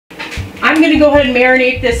I'm gonna go ahead and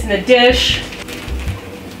marinate this in the dish.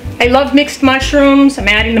 I love mixed mushrooms. I'm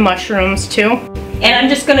adding the mushrooms too. And I'm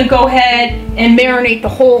just gonna go ahead and marinate the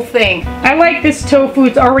whole thing. I like this tofu,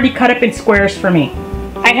 it's already cut up in squares for me.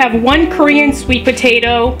 I have 1 Korean sweet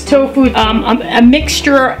potato, tofu, a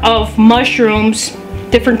mixture of mushrooms,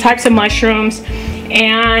 different types of mushrooms,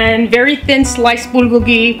 and very thin sliced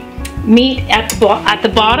bulgogi meat at the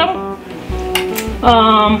bottom.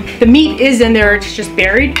 The meat is in there, it's just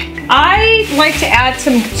buried. I like to add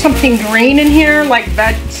something green in here, like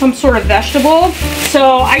some sort of vegetable.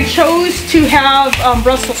 So I chose to have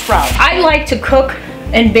Brussels sprouts. I like to cook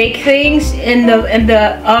and bake things in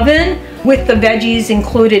the oven with the veggies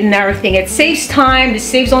included and everything. It saves time, it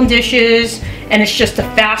saves on dishes, and it's just a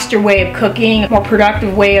faster way of cooking, a more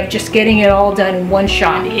productive way of just getting it all done in one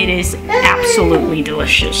shot. It is absolutely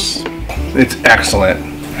delicious. It's excellent.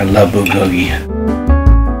 I love bulgogi.